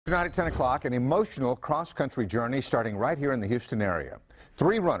Tonight at 10 o'clock, an emotional cross-country journey starting right here in the Houston area.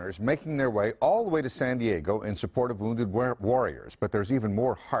 3 runners making their way all the way to San Diego in support of wounded warriors. But there's even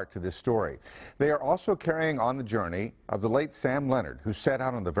more heart to this story. They are also carrying on the journey of the late Sam Leonard, who set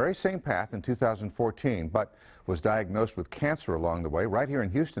out on the very same path in 2014, but was diagnosed with cancer along the way, right here in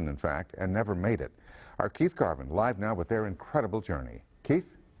Houston, in fact, and never made it. Our Keith Garvin live now with their incredible journey.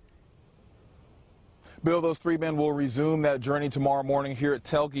 Keith? Bill, those 3 men will resume that journey tomorrow morning here at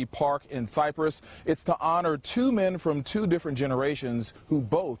Telge Park in Cypress. It's to honor 2 men from 2 different generations who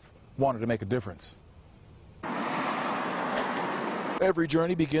both wanted to make a difference. Every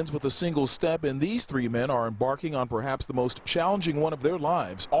journey begins with a single step, and these 3 men are embarking on perhaps the most challenging one of their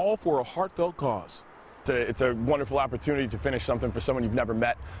lives, all for a heartfelt cause. It's a wonderful opportunity to finish something for someone you've never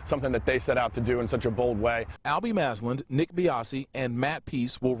met, something that they set out to do in such a bold way. Albie Masland, Nick Biasi, and Matt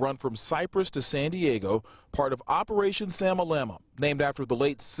Peace will run from Cypress to San Diego, part of Operation Samalama, named after the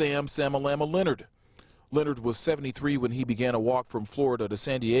late Sam Samalama Leonard. Leonard was 73 when he began a walk from Florida to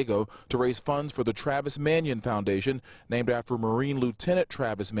San Diego to raise funds for the Travis Manion Foundation, named after Marine Lieutenant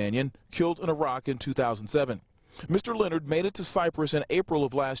Travis Manion, killed in Iraq in 2007. Mr. Leonard made it to Cypress in April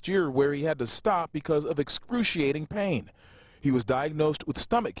of last year, where he had to stop because of excruciating pain. He was diagnosed with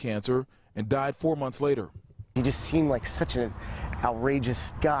stomach cancer and died 4 months later. He just seemed like such an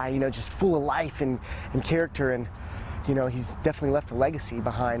outrageous guy, you know, just full of life and character, and, you know, he's definitely left a legacy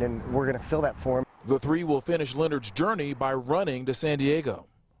behind, and we're going to fill that for him. The 3 will finish Leonard's journey by running to San Diego.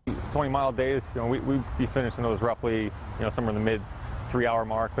 20-mile days, you know, we'd be finishing those roughly, you know, somewhere in the mid 3-hour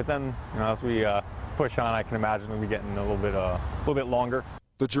mark, but then, you know, as we push on, I can imagine we'll be getting a little bit longer.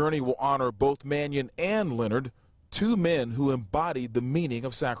 The journey will honor both Manion and Leonard, 2 men who embodied the meaning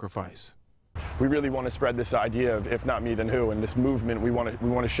of sacrifice. We really want to spread this idea of if not me, then who, and this movement we want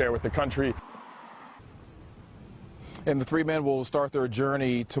to share with the country. And the 3 men will start their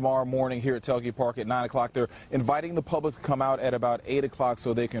journey tomorrow morning here at Telge Park at 9 o'clock. They're inviting the public to come out at about 8 o'clock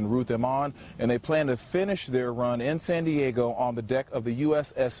so they can root them on. And they plan to finish their run in San Diego on the deck of the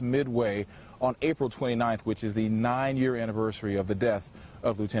USS Midway on April 29th, which is the 9-year anniversary of the death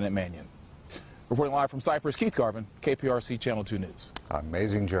of Lieutenant Manion. Reporting live from Cypress, Keith Garvin, KPRC Channel 2 News.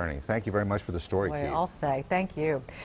 Amazing journey. Thank you very much for the story, Boy, Keith. I'll say thank you.